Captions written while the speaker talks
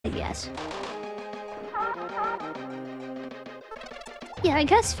guess. Yeah, I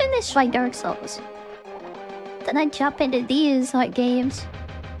just finished like Dark Souls. Then I jump into these like games.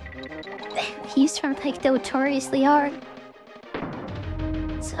 These are like notoriously hard.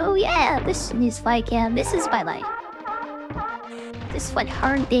 So yeah, this is like, this is my life. This one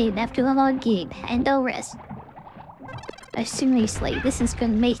hard day after a long game and no rest. Seriously, this is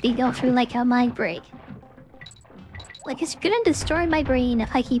gonna make me go through like a mind break. Like it's gonna destroy my brain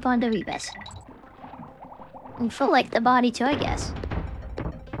if I keep on doing this. And for like the body too, I guess.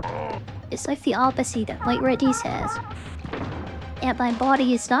 It's like the opposite of like Reddy says. And my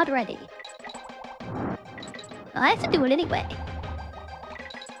body is not ready. I have to do it anyway.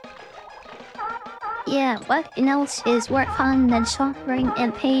 Yeah, what else is more fun than suffering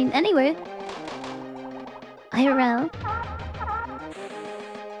and pain anyway? IRL.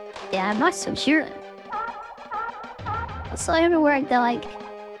 Yeah, I'm not so sure. So everywhere they're like...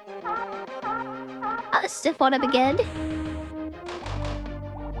 I'll stiff one up again.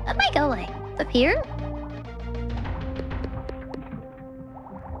 Am I going? Up here?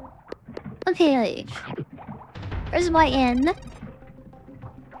 Okay. Where's my N?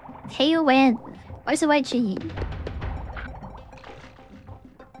 K-O-N. Where's the YG?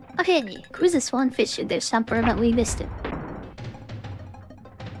 Okay, who's this one fish? There's some permanently missed it.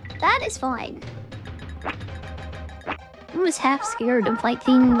 That is fine. I was half scared of like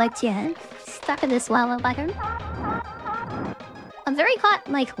being like stuck in this lava button. I'm very hot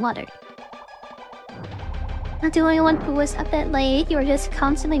like water. Not the only one who was a bit late. You were just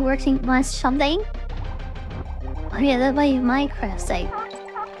constantly working on something. Oh yeah, that by Minecraft site.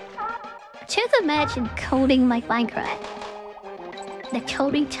 Just imagine coding like Minecraft. The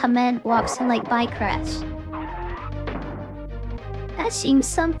coding command walks in like Minecraft. That seems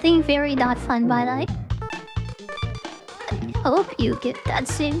something very not fun by the way. I hope you get that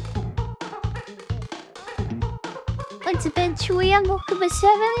soon. It's been 2 AM, woke up at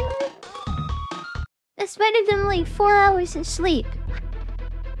 7 AM. That's better than like 4 hours of sleep.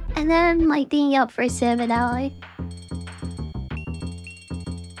 And then like being up for 7 hours.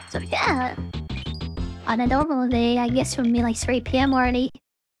 So yeah. On a normal day, I guess it would be like 3 PM already.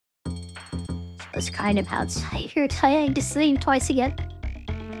 So it's kind of outside. You're trying to sleep twice again.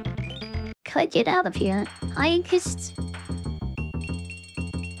 Could get out of here. I just...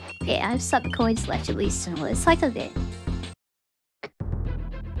 Okay, I have some coins left at least, so it's like a bit.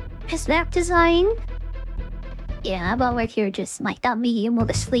 Snap design? Yeah, how about right here just might not be able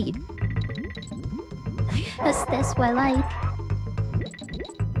to sleep. That's what I like.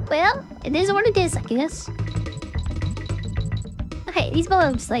 Well, it is what it is, I guess. Okay, these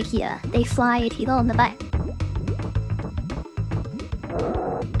bulbs, like, yeah, they fly if you go in the back.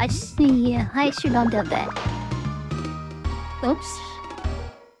 I should not do that. Oops.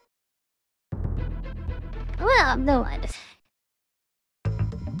 Well, no one.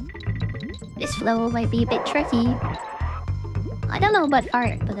 This flow might be a bit tricky. I don't know about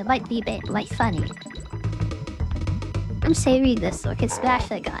art, but it might be a bit, like, funny. I'm saving this so I can smash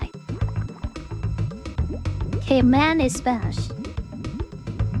that guy. Okay, man is smashed.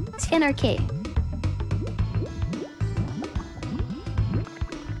 Skinner K.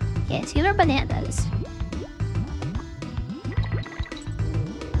 Okay, Skinner bananas.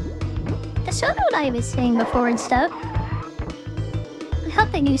 That's sort of what I was saying before and stuff. I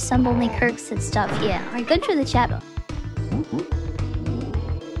hope they knew some only quirks and stuff, yeah, are good for the channel.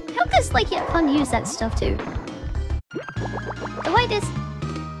 I hope this like get fun to use that stuff too. The way this...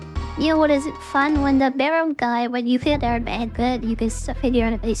 You know what is it fun when the barrel guy, when you hit our bad good, you can stuff in your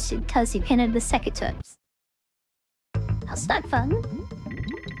animation because you hit it the second times. That's not fun.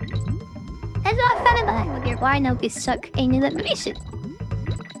 It's not fun about when your rhino gets stuck in the animation.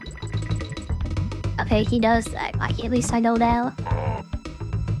 Okay, he does that. Like, at least I know now.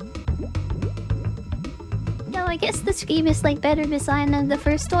 No, I guess this game is like better design than the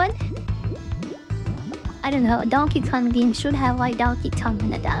first one. I don't know, a Donkey Kong game should have like Donkey Kong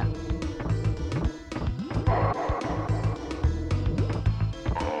in it now.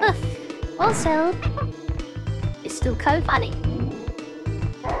 Also, it's still kind of funny.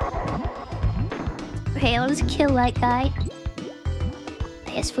 Okay, I'll just kill that guy.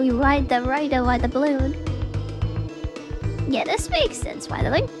 I guess we ride the rhino on the balloon. Yeah, this makes sense, by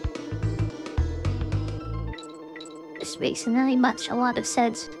the way. This makes a lot of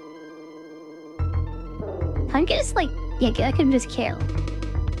sense. I'm just like, yeah, I can just kill.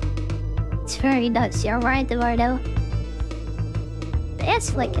 It's very nuts, you're right, the rhino.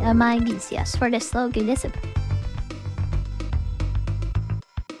 That's like a mind yes for the slogan, isn't it?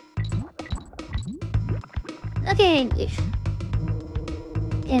 Okay,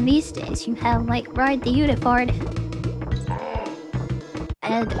 And these days you have like ride the unicorn.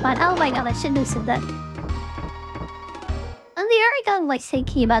 But oh my god, I shouldn't have said that. And the other got like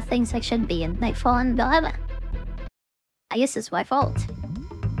thinking about things I shouldn't be in Nightfall and dilemma. I guess it's my fault.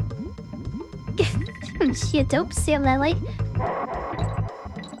 Shit, dope, Sam Lily.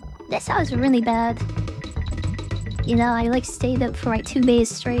 That sounds really bad. You know, I like stayed up for like 2 days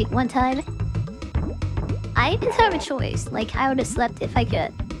straight one time. I didn't have a choice. Like, I would have slept if I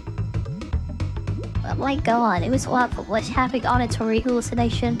could. But my god, it was awful. Was having auditory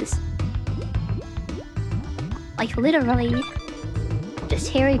hallucinations. Like, literally, just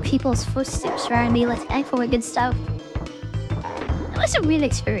hearing people's footsteps around me, like, for good stuff. It was a weird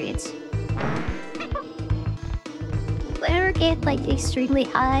experience. Ever get like extremely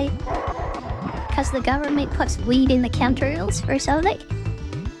high because the government puts weed in the chemtrails or something?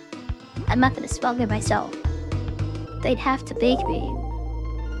 I'm not gonna smoke it myself. They'd have to bake me.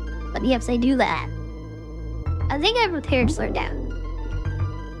 But yes, they do that. I think I'm prepared to slow down.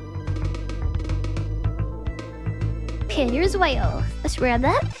 Okay, here's a whale. Let's grab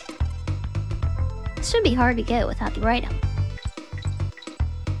that. This should be hard to get without the rhino.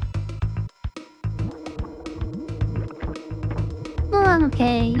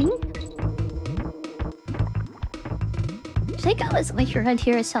 Okay. I think I was like around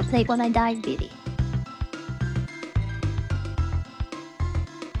here or something when I died, Diddy.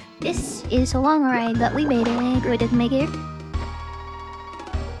 This is a long ride, but we made it. We didn't make it.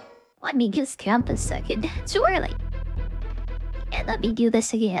 Let me just camp a second. It's too early. Yeah, let me do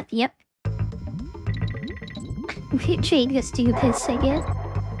this again. Yep. We change us to this again.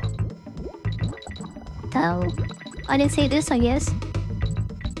 So, I didn't say this, I guess.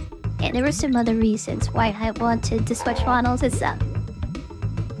 And there were some other reasons why I wanted to switch models and stuff.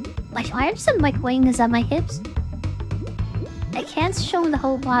 Like, I have some like wings on my hips. I can't show the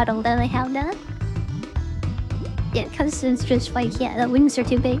whole model that I have done. Yeah, because it's just like, yeah, the wings are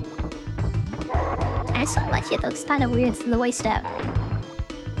too big. I saw like it looks kind of weird from the waist out.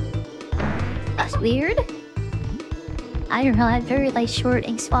 That's weird. I don't know, I'm very like short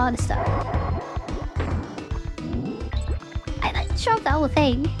and small and stuff. I like to show the whole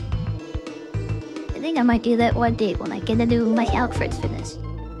thing. I think I might do that one day when I get to do my outfits for this.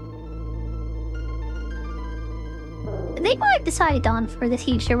 I think what I've decided on for the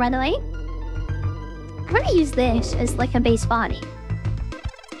future, by the way, I'm gonna use this as like a base body.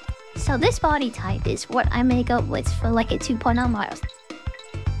 So this body type is what I make up with for like a 2.0 model.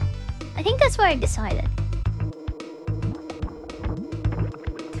 I think that's what I decided.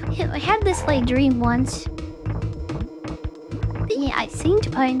 I had this like dream once. Yeah, I seem to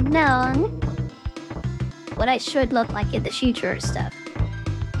find known what I should look like in the future stuff.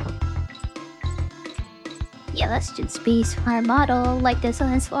 Yeah, let's just be smart model like this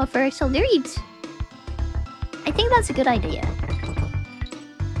on first dreams. I think that's a good idea.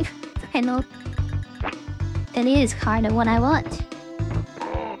 I know that is kind of what I want.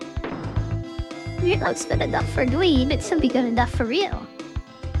 It looks good enough for Dween, it should be good enough for real.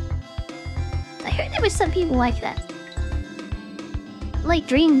 I heard there was some people like that. Like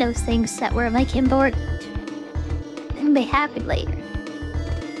dream those things that were like important. And they happen later.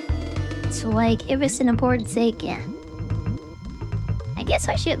 So like, if it's an important thing, yeah. I guess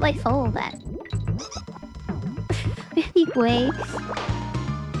I should like follow that. Anyway.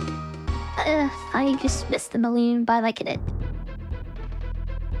 I just missed the balloon by like it.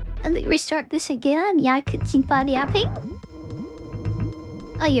 And they restart this again? Yeah, I could keep on yapping.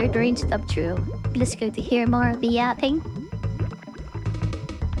 Oh, your dreams come true. Let's go to hear more of the yapping.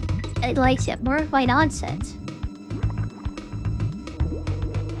 I'd like to have more of my nonsense.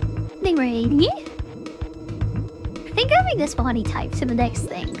 Ready? I think having this body type to the next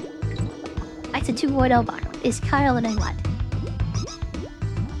thing. Like the 2.0 model is kind of what I want.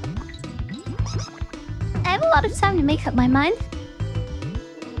 I have a lot of time to make up my mind.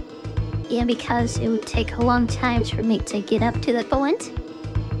 Yeah, because it would take a long time for me to get up to that point.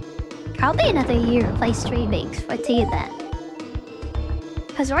 Probably another year of like streaming if I do that.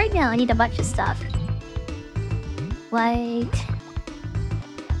 Because right now I need a bunch of stuff. Like...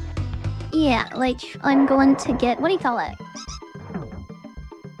 yeah, like, I'm going to get... what do you call it?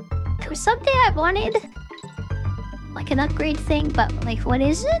 There was something I wanted. Like an upgrade thing, but like, what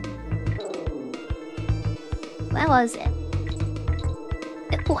is it? What was it?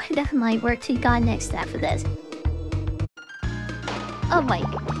 Boy, that might work to God next after this. Oh my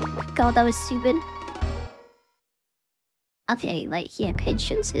god, that was stupid. Okay, like, yeah,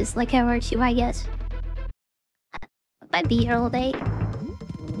 patience is like a virtue, I guess. I'd be here all day.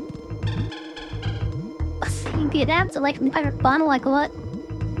 You get out to like a pirate bottle, like what?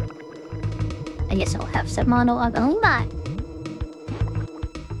 I guess I'll have some monologue on that.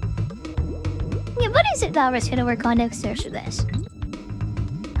 Yeah, what is it that I was gonna work on next after this?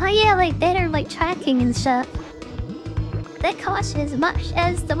 Oh yeah, like better like tracking and stuff. That costs as much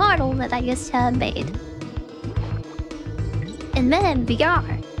as the model that I just made. And then VR.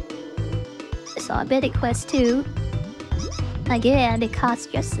 I saw a bit of Quest 2. Again, it costs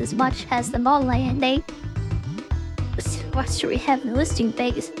just as much as the model I made. What should we have the listing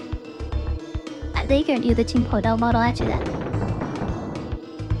things? I think I knew the Team Podel model after that.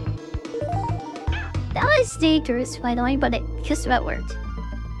 That was dangerous, by the way, but it just about worked.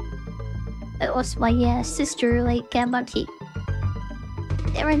 It was my sister, like, monkey.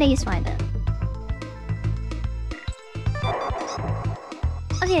 Everything is fine though.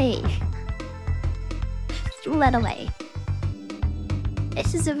 Okay. Throw that away.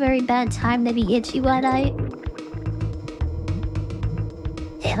 This is a very bad time to be itchy one-eyed.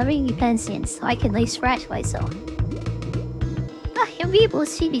 Yeah, let me depends in so I can like scratch myself. You'll be able to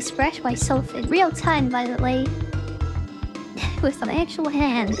see me scratch myself in real time, by the way. With my actual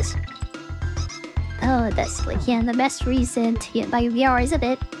hands. Oh, that's like, yeah, the best reason to get my VR, isn't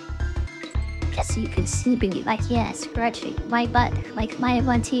it? Guess you can see me like, yeah, scratching my butt like my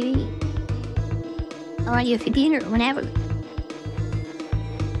on TV. Or on your computer or whenever.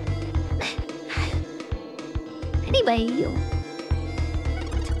 Anyway,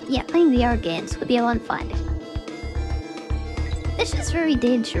 yeah, playing VR games would be a lot of fun. This is very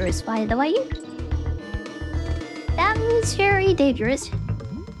dangerous, by the way. That is very dangerous.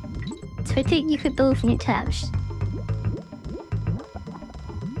 So I think you could both need tabs.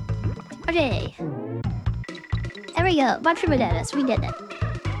 Okay. There we go. Bunch of bananas. We did it.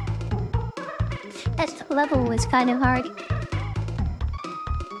 That level was kind of hard.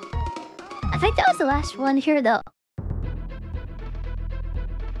 I think that was the last one here, though.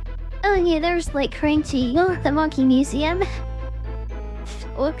 Oh yeah, there's like Cranky, the Monkey Museum.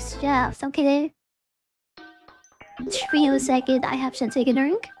 Oops, yeah, okay. Just wait a second, I have to take a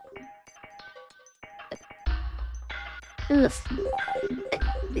drink. Ugh.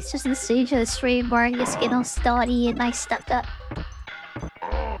 It's just the stage of the stream where I just get all stodgy and I stepped up.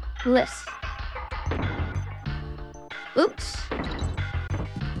 Oops. Oops.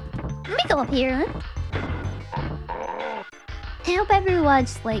 Let me go up here, huh? I hope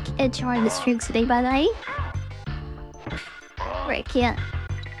everyone's like enjoying the stream today, by the way. I can't.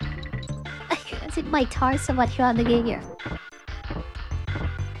 I think my tar so much on the game here.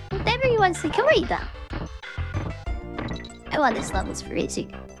 Hope everyone's like, hurry though. I want this level's for easy.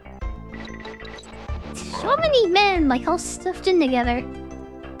 So many men like all stuffed in together.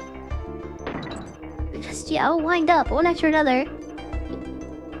 Just yeah, I'll wind up one after another.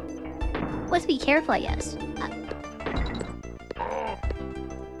 Let's be careful, I guess.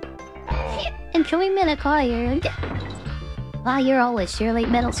 Enjoyment acquired. Wow, you're always your late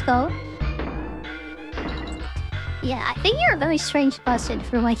middle school. Yeah, I think you're a very strange person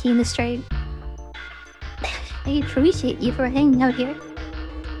for liking the stream. I appreciate you for hanging out here.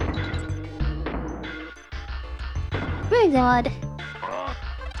 Very God.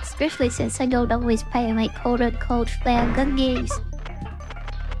 Especially since I don't always play my quote-unquote fan gun games.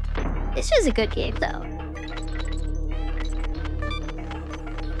 This is a good game though.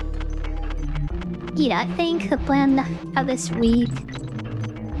 Yeah, I think the plan of this week...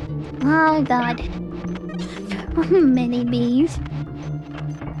 Oh god. Many bees.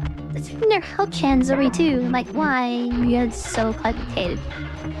 Their health chance are too. Like, why? You're so complicated.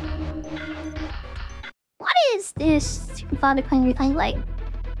 What is this body playing like?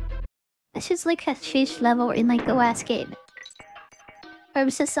 This is like a fish level in like the last game. Or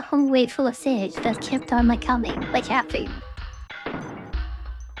was this a whole wait full of fish that kept on like coming, like after you?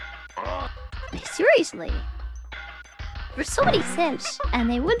 Seriously? There's so many fish, and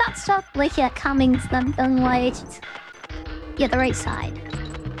they would not stop like coming to them unlike the right side.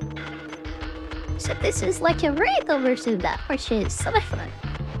 So this is like a radical version of that, which is so much fun.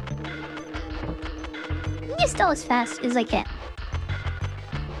 Just go as fast as I can.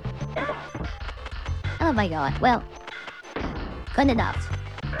 Oh my god, well, good enough.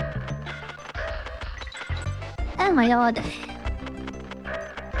 Oh my god.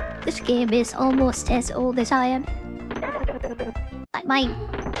 This game is almost as old as I am. Like my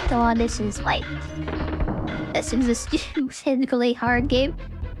god, this is a stupidly hard game.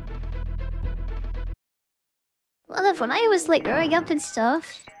 Well, when I was like growing up and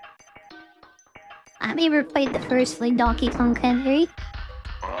stuff, I never played the first like Donkey Kong Country.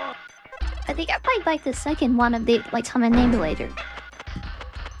 I think I played like the second one of the like time I named later.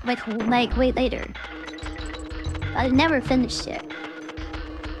 Like way later. But I never finished it.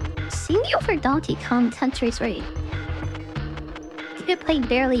 seen you for Donkey Kong Country 3. Could played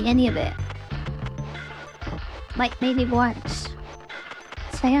barely any of it. Like maybe once.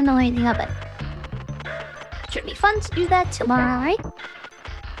 So I don't know anything of it. Should be fun to do that tomorrow, right?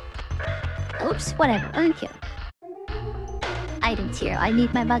 Oops, whatever. Thank you. Items here. I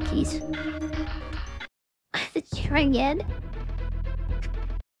need my buckies. The try again.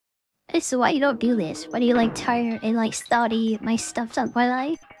 So why you don't do this? Why do you like tire and like study my stuff on my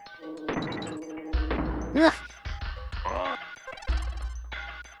life? Ugh.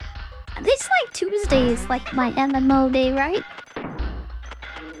 This like Tuesday is like my MMO day, right?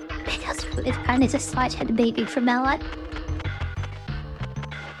 Because it's kind of just watch had a baby from now on.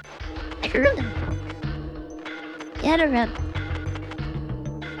 I heard him. Yeah, I don't.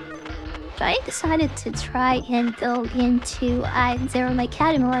 So I decided to try and go into Zero Light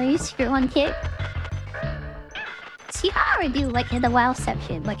categories here on Kick. See how I do like in the WoW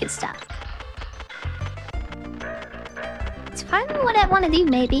section, like it's stuff. It's kind of what I want to do,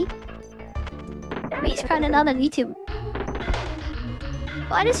 maybe. Maybe try another YouTube.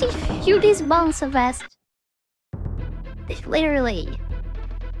 Why does he shoot his balls so fast? It's literally...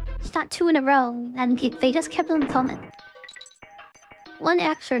 It's not 2 in a row, and they just kept on coming. One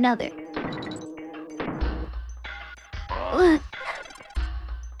after another. Ugh.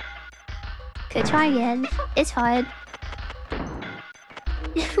 Could try again. It's hard.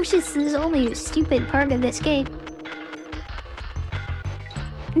 Which is only a stupid part of this game.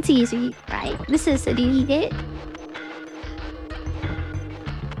 It's easy, right? This is an easy game.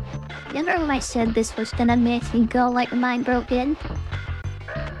 Remember when I said this was gonna make me go like mind broken?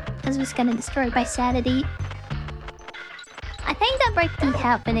 Because it was gonna destroy my sanity. I think that might be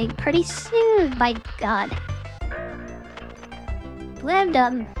happening pretty soon, my god.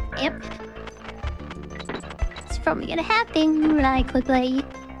 Random. Yep. It's probably gonna happen really quickly.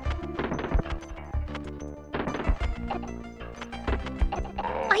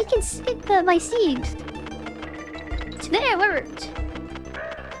 I can see my seeds. Today I learned.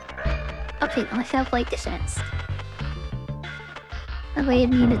 Okay, I felt like this ends. I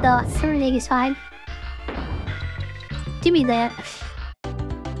waited me to the third egg is fine. Give me that.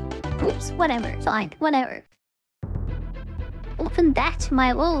 Oops, whatever, fine, whatever. Open that to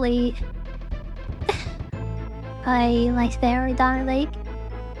my lowly. I like very darn lake.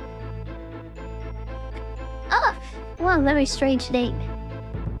 Oh, well, very strange name.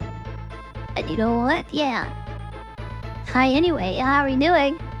 And you know what? Yeah. Hi, anyway, how are you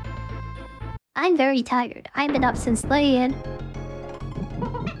doing? I'm very tired. I've been up since late.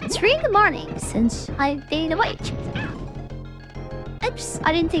 It's 3 in the morning since I've been awake. Oops,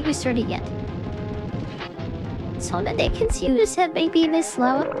 I didn't think we started yet. So that they confused that maybe a bit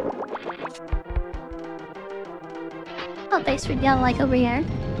slow. Oh, thanks for yelling like over here.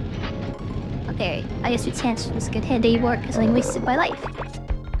 Okay, I guess your chance was good handy work because I wasted my life.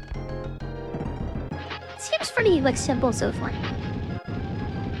 Seems pretty like simple so far.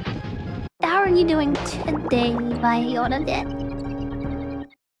 How are you doing today, my Yoru?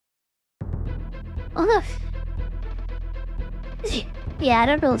 Oh look. Yeah, I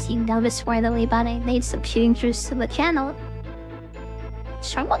don't know if you noticed by the way, but I made some changes to the channel.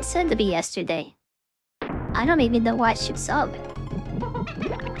 Someone said to me yesterday. I don't even know why I should sub.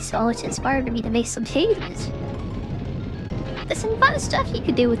 So it's inspired me to make some changes. There's some fun stuff you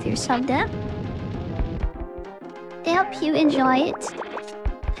could do with your sub now. To help you enjoy it.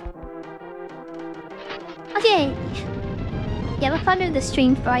 Okay. Yeah, we'll follow the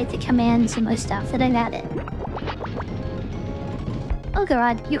stream provide the commands and most stuff that I've added. Oh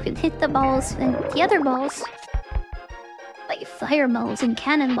god, you can hit the balls and the other balls. Like fireballs and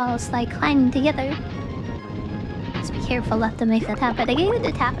cannonballs like climbing together. Just be careful not to make that happen again.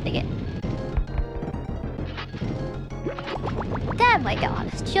 It happened again. Oh my god,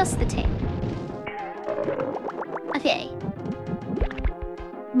 it's just the tape. Okay.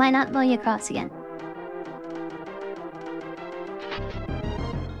 Am I not going across again?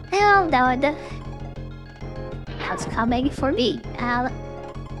 Hell no. That's coming for me. I'll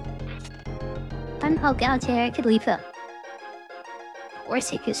go out here. I could leave him. Or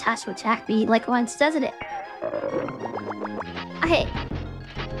Seiku's has to attack me like once, doesn't it? Okay.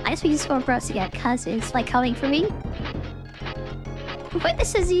 I guess we just go across again because it's like coming for me. But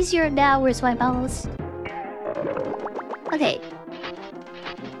this is easier now. Where's my balls? Okay.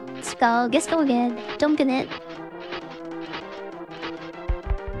 Let's go. Let's go again. Dunking it.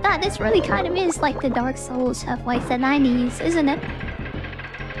 Ah, this really kind of is like the Dark Souls of like the 90s, isn't it?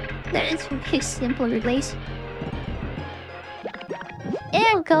 That is really simple release.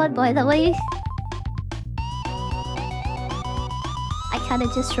 And God, by the way, I kinda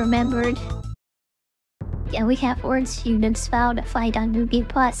just remembered. Yeah, we have world students found a fight on New Game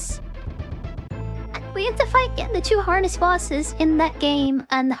Plus. We have to fight the 2 hardest bosses in that game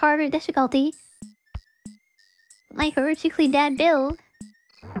and the harder difficulty. Like horrifically dead Bill.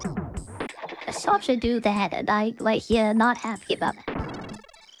 I still should do that and I not happy about it.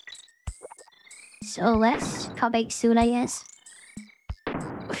 So let's come back soon, I guess.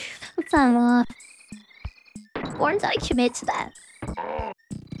 Once I commit to that.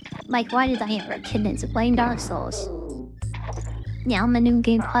 Like, why did I ever get into playing Dark Souls? Now I'm a New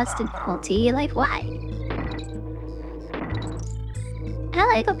Game Plus difficulty, like why? Hell,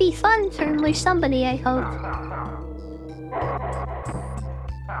 it'll be fun for somebody, I hope.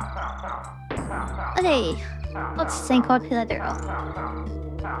 Okay, what's the thing called Piladero?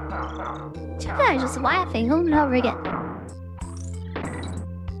 I'm just laughing over and over again.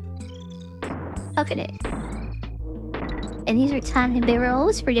 Okay. And these are tiny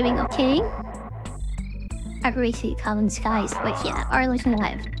barrels for doing okay. I really see common skies, but yeah, are looking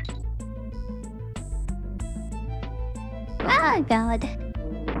alive. Ah, God.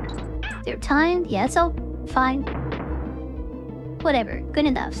 They're timed? Yeah, it's all fine. Whatever, good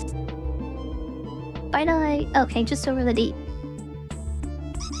enough. Finally, okay, just over the D.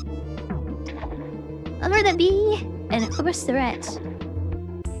 Over the B, and of course the reds.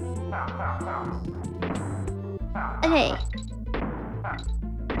 Okay.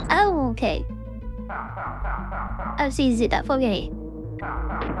 Oh, okay. I'll see it up, okay.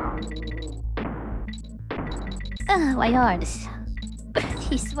 My God.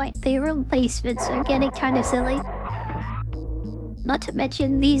 These white payroll placements are getting kind of silly. Not to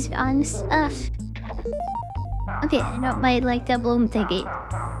mention these guns. Okay, not my like the bloom thingy.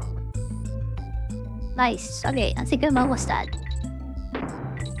 Nice. Okay, I think I'm almost done.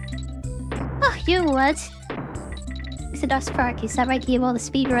 Oh, you know what? It's a Dust Park. Is that right? You want the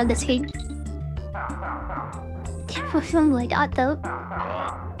speedrun this game? Something like that though.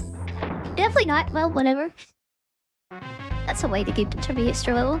 Definitely not. Well, whatever. That's a way to keep the trivia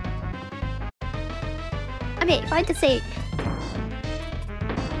extra level. Okay, fine to say.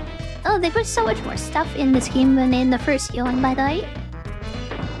 Oh, they put so much more stuff in this game than in the first game, by the way.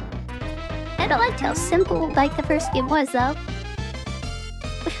 I don't like how simple like the first game was, though.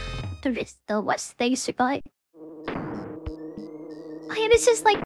 There is still what's things to buy. Oh, yeah, this is like